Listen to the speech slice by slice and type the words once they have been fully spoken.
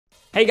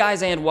Hey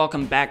guys, and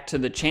welcome back to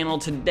the channel.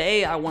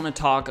 Today I want to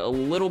talk a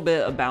little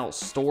bit about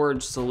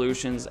storage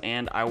solutions,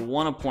 and I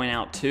want to point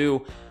out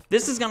too,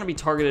 this is going to be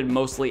targeted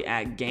mostly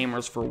at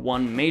gamers for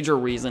one major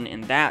reason,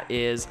 and that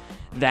is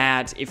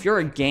that if you're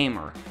a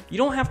gamer, you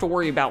don't have to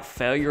worry about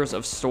failures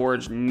of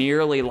storage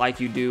nearly like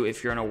you do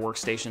if you're in a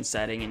workstation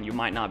setting and you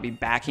might not be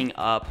backing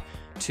up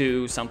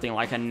to something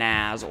like a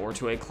NAS or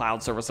to a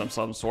cloud service of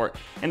some sort.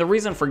 And the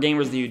reason for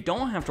gamers that you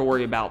don't have to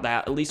worry about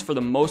that, at least for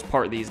the most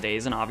part these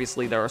days, and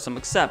obviously there are some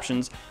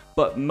exceptions,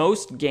 but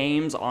most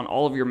games on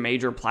all of your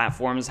major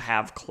platforms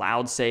have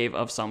cloud save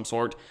of some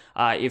sort.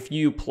 If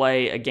you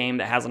play a game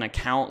that has an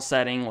account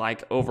setting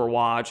like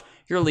Overwatch,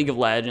 your League of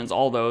Legends,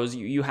 all those,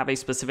 you have a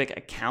specific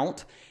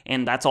account,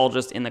 and that's all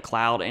just in the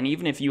cloud. And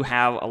even if you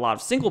have a lot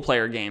of single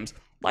player games,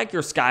 like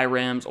your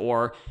Skyrims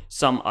or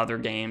some other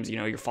games, you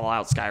know, your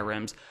Fallout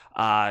Skyrims,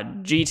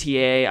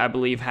 GTA, I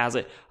believe, has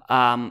it.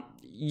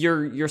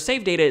 Your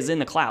save data is in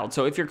the cloud.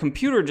 So if your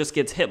computer just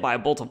gets hit by a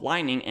bolt of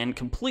lightning and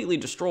completely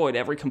destroyed,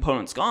 every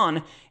component's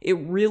gone, it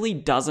really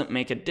doesn't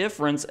make a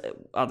difference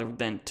other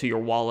than to your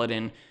wallet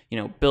and, you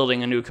know,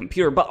 building a new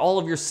computer, but all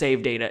of your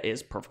save data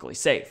is perfectly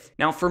safe.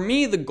 Now, for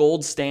me, the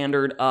gold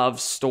standard of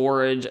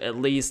storage, at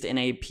least in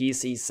a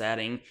PC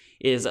setting,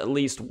 is at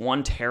least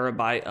 1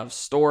 terabyte of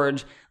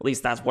storage. At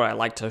least that's what I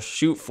like to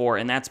shoot for,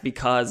 and that's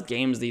because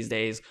games these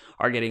days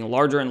are getting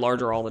larger and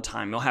larger all the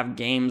time. You'll have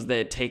games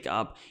that take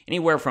up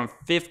anywhere from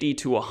 50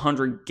 to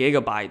 100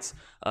 gigabytes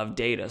of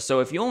data.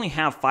 So if you only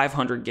have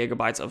 500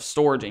 gigabytes of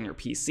storage in your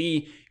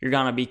PC, you're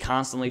gonna be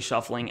constantly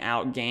shuffling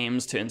out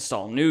games to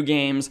install new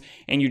games,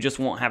 and you just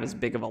won't have as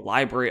big of a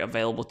library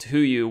available to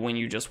you when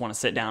you just wanna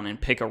sit down and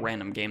pick a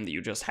random game that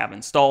you just have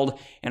installed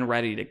and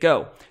ready to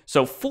go.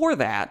 So for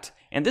that,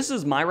 and this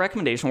is my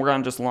recommendation, we're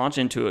going to just launch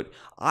into it,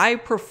 I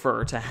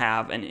prefer to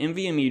have an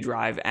NVMe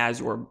drive as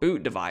your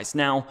boot device.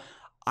 Now,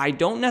 I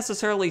don't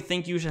necessarily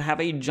think you should have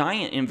a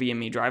giant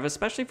NVMe drive,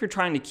 especially if you're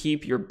trying to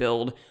keep your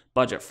build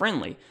budget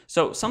friendly.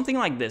 So something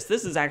like this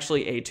is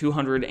actually a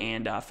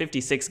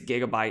 256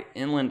 gigabyte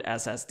inland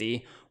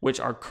SSD, which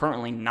are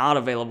currently not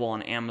available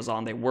on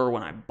Amazon. They were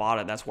when I bought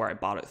it. That's where I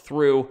bought it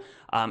through.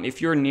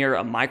 If you're near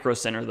a Micro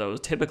Center, though,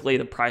 typically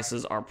the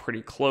prices are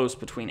pretty close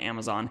between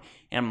Amazon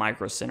and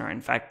Micro Center.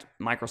 In fact,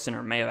 Micro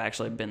Center may have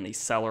actually been the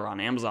seller on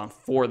Amazon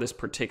for this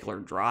particular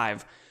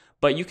drive.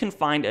 But you can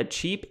find a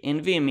cheap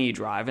NVMe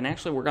drive, and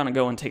actually we're going to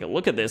go and take a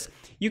look at this.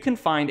 You can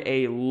find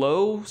a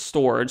low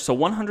storage, so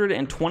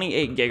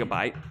 128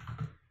 gigabyte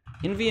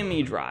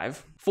NVMe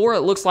drive for,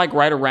 it looks like,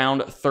 right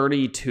around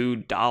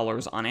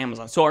 $32 on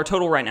Amazon. So our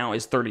total right now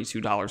is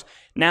 $32.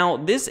 Now,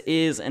 this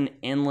is an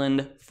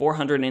inland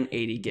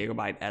 480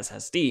 gigabyte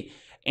SSD,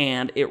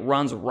 and it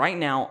runs right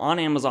now on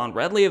Amazon,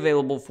 readily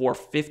available for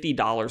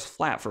 $50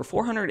 flat for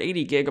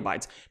 480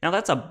 gigabytes. Now,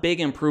 that's a big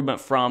improvement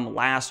from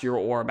last year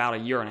or about a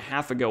year and a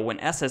half ago when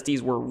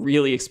SSDs were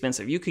really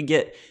expensive. You could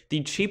get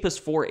the cheapest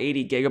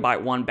 480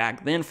 gigabyte one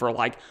back then for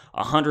like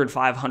 $105,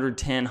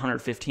 $110,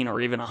 $115, or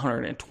even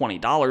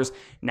 $120.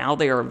 Now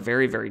they are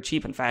very, very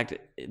cheap. In fact,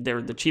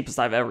 they're the cheapest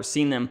I've ever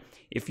seen them.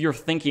 If you're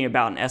thinking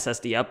about an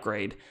SSD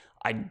upgrade,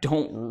 I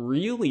don't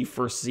really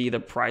foresee the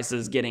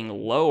prices getting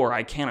lower.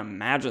 I can't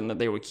imagine that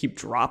they would keep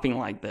dropping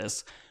like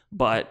this,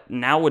 but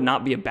now would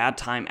not be a bad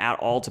time at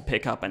all to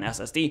pick up an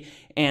SSD.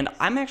 And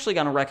I'm actually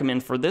going to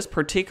recommend for this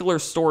particular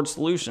storage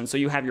solution, so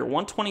you have your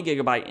 120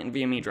 gigabyte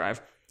NVMe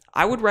drive,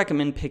 I would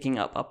recommend picking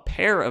up a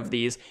pair of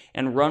these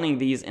and running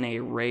these in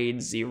a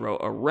RAID 0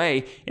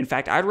 array. In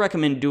fact, I'd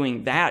recommend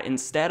doing that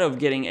instead of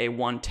getting a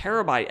 1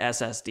 terabyte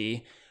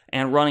SSD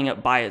and running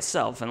it by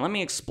itself, and let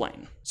me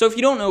explain. So if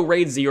you don't know,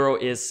 RAID 0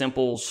 is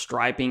simple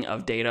striping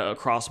of data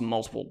across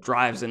multiple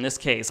drives. In this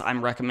case,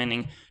 I'm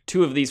recommending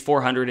 2 of these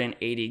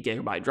 480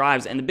 gigabyte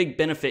drives, and the big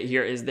benefit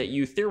here is that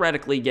you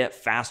theoretically get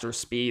faster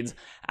speeds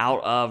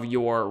out of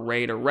your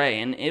RAID array,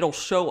 and it'll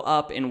show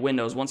up in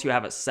Windows. Once you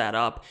have it set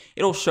up,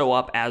 it'll show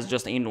up as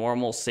just a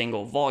normal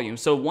single volume.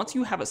 So once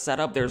you have it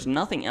set up, there's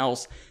nothing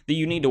else that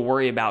you need to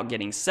worry about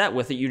getting set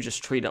with it. You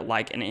just treat it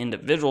like an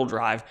individual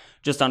drive,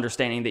 just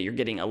understanding that you're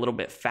getting a little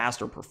bit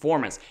faster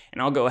performance.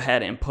 And I'll go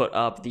ahead and put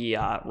up the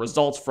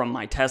results from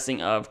my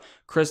testing of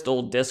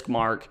Crystal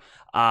DiskMark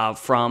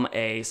from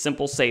a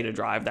simple SATA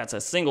drive. That's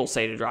a single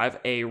SATA drive,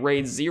 a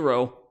RAID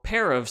 0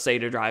 pair of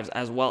SATA drives,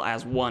 as well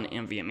as 1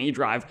 NVMe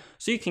drive.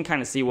 So you can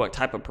kind of see what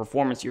type of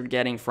performance you're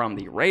getting from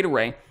the RAID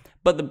array.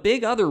 But the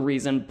big other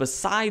reason,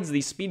 besides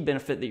the speed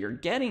benefit that you're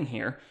getting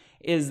here,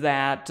 is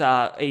that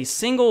a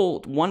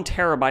single 1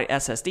 terabyte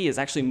SSD is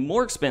actually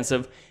more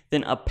expensive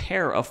than a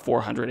pair of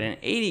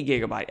 480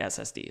 gigabyte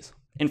SSDs.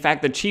 In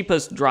fact, the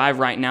cheapest drive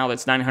right now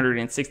that's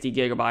 960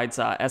 gigabytes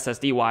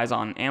SSD-wise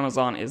on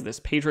Amazon is this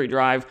Patriot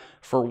drive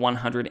for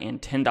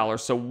 $110.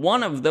 So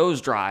one of those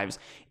drives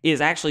is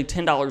actually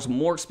 $10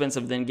 more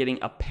expensive than getting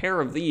a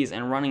pair of these,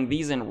 and running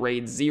these in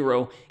RAID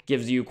 0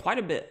 gives you quite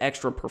a bit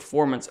extra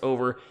performance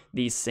over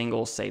the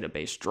single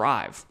SATA-based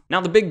drive. Now,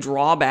 the big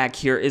drawback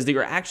here is that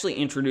you're actually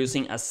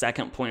introducing a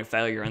second point of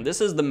failure, and this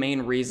is the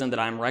main reason that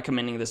I'm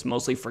recommending this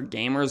mostly for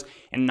gamers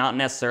and not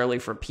necessarily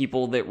for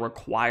people that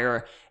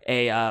require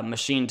a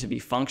machine to be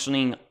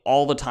functioning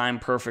all the time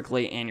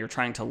perfectly and you're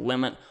trying to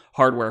limit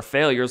hardware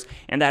failures,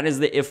 and that is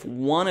that if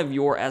one of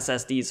your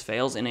SSDs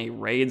fails in a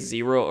RAID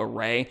 0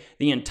 array,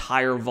 the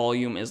entire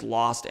volume is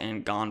lost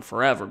and gone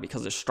forever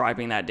because it's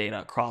striping that data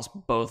across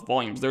both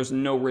volumes. There's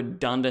no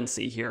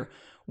redundancy here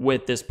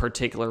with this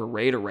particular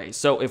RAID array.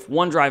 So if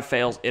one drive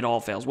fails, it all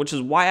fails, which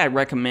is why I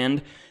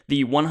recommend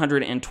the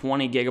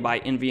 120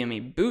 gigabyte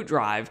NVMe boot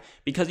drive,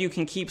 because you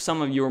can keep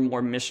some of your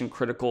more mission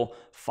critical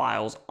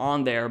files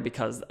on there,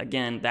 because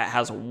again, that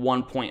has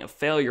one point of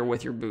failure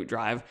with your boot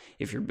drive.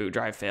 If your boot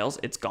drive fails,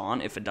 it's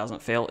gone. If it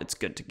doesn't fail, it's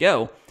good to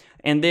go.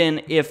 And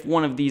then if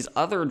one of these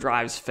other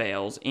drives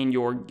fails in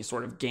your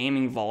sort of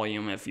gaming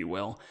volume, if you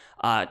will,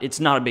 it's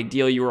not a big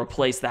deal. You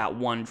replace that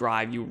one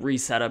drive, you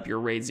reset up your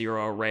RAID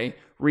 0 array,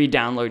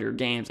 re-download your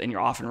games, and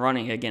you're off and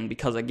running again,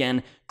 because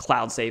again,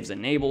 cloud save's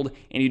enabled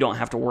and you don't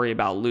have to worry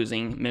about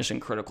losing mission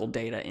critical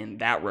data in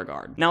that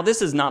regard. Now,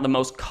 this is not the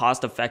most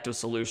cost-effective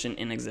solution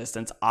in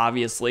existence.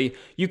 Obviously,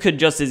 you could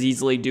just as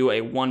easily do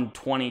a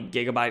 120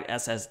 gigabyte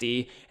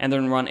SSD and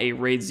then run a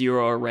RAID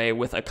 0 array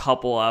with a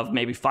couple of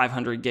maybe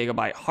 500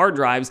 gigabyte hard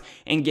drives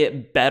and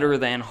get better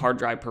than hard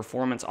drive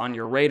performance on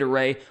your RAID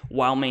array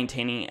while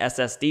maintaining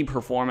SSD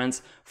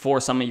performance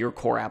for some of your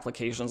core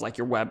applications like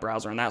your web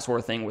browser and that sort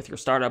of thing with your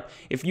startup.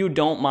 If you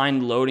don't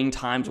mind loading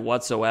times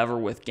whatsoever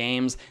with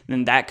games,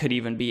 then that could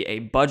even be a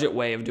budget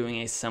way of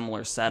doing a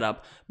similar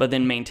setup, but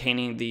then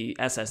maintaining the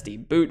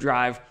SSD boot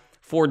drive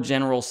for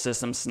general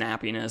system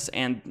snappiness.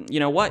 And you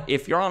know what?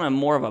 If you're on a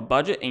more of a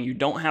budget and you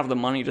don't have the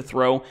money to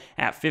throw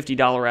at $50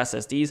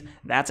 SSDs,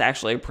 that's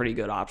actually a pretty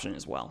good option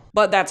as well.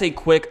 But that's a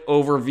quick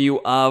overview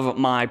of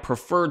my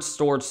preferred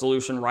storage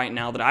solution right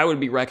now that I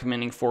would be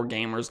recommending for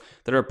gamers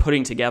that are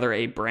putting together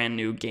a brand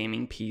new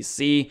gaming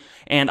PC.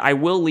 And I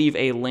will leave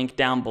a link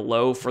down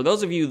below for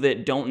those of you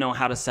that don't know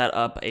how to set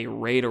up a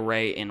RAID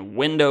array in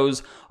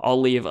Windows. I'll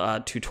leave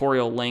a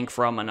tutorial link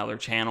from another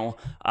channel.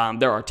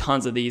 There are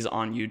tons of these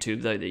on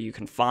YouTube that you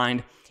can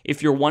find.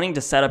 If you're wanting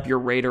to set up your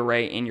RAID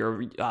array in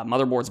your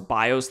motherboard's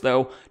BIOS,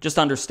 though, just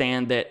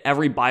understand that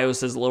every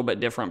BIOS is a little bit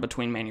different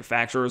between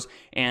manufacturers,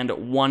 and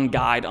one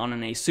guide on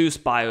an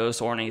ASUS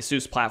BIOS or an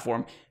ASUS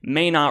platform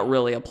may not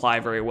really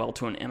apply very well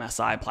to an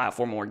MSI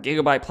platform or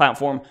Gigabyte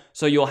platform,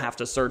 so you'll have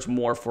to search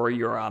more for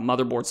your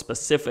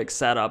motherboard-specific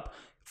setup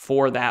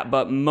for that.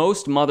 But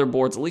most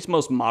motherboards, at least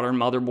most modern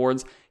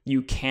motherboards,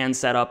 you can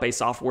set up a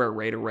software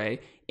RAID array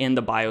in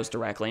the BIOS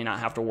directly and not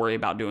have to worry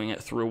about doing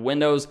it through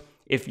Windows.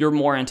 If you're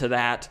more into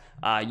that,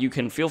 you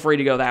can feel free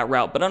to go that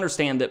route, but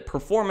understand that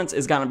performance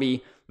is going to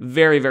be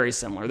very, very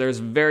similar. There's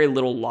very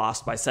little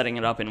lost by setting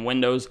it up in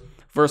Windows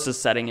versus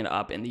setting it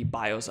up in the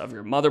BIOS of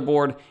your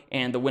motherboard,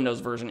 and the Windows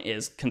version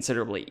is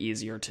considerably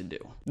easier to do.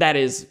 That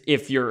is,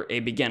 if you're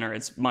a beginner,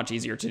 it's much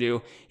easier to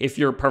do. If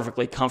you're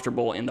perfectly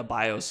comfortable in the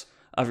BIOS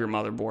of your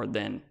motherboard,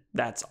 then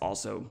that's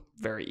also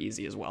very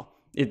easy as well.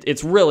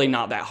 It's really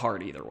not that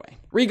hard either way.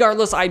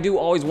 Regardless, I do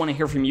always want to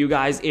hear from you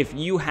guys. If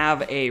you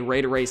have a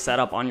RAID array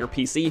setup on your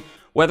PC,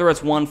 whether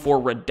it's one for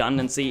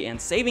redundancy and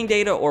saving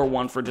data or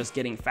one for just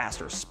getting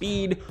faster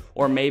speed,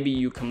 or maybe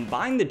you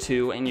combine the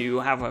two and you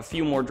have a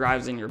few more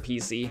drives in your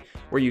PC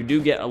where you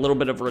do get a little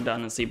bit of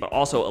redundancy but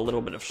also a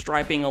little bit of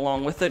striping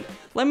along with it,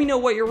 let me know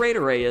what your RAID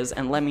array is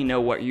and let me know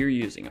what you're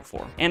using it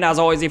for. And as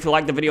always, if you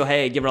like the video,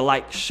 hey, give it a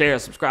like, share,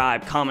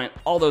 subscribe, comment,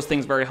 all those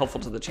things very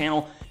helpful to the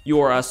channel.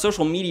 Your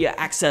social media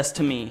access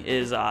to me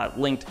is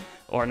linked,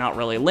 or not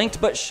really linked,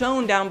 but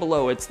shown down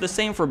below. It's the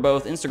same for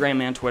both Instagram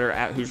and Twitter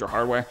at Hoosier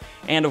Hardware.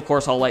 And of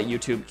course, I'll let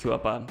YouTube queue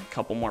up a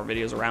couple more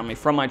videos around me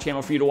from my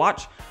channel for you to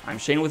watch. I'm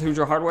Shane with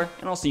Hoosier Hardware,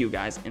 and I'll see you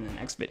guys in the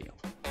next video.